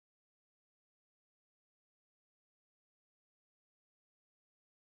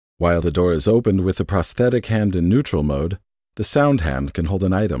While the door is opened with the prosthetic hand in neutral mode, the sound hand can hold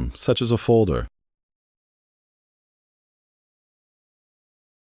an item, such as a folder.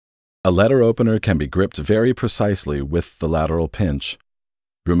 A letter opener can be gripped very precisely with the lateral pinch.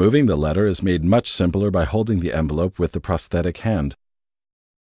 Removing the letter is made much simpler by holding the envelope with the prosthetic hand.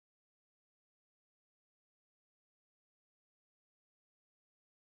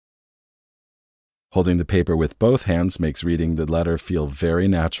 Holding the paper with both hands makes reading the letter feel very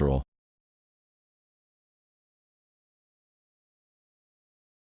natural.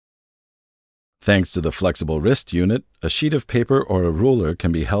 Thanks to the flexible wrist unit, a sheet of paper or a ruler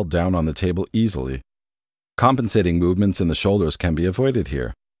can be held down on the table easily. Compensating movements in the shoulders can be avoided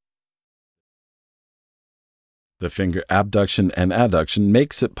here. The finger abduction and adduction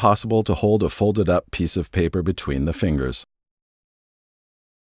makes it possible to hold a folded-up piece of paper between the fingers.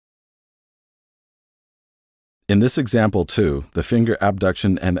 In this example, too, the finger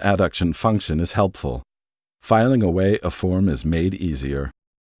abduction and adduction function is helpful. Filing away a form is made easier.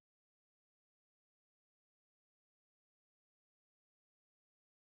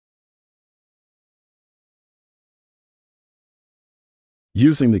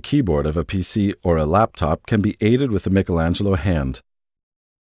 Using the keyboard of a PC or a laptop can be aided with the Michelangelo hand.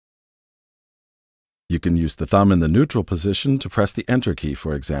 You can use the thumb in the neutral position to press the Enter key,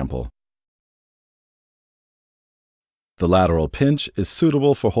 for example. The lateral pinch is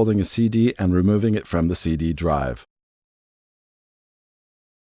suitable for holding a CD and removing it from the CD drive.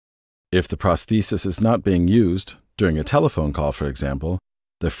 If the prosthesis is not being used, during a telephone call for example,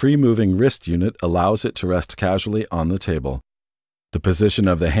 the free-moving wrist unit allows it to rest casually on the table. The position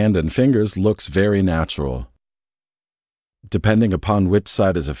of the hand and fingers looks very natural. Depending upon which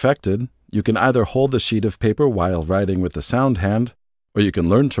side is affected, you can either hold the sheet of paper while writing with the sound hand, or you can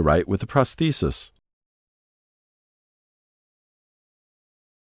learn to write with the prosthesis.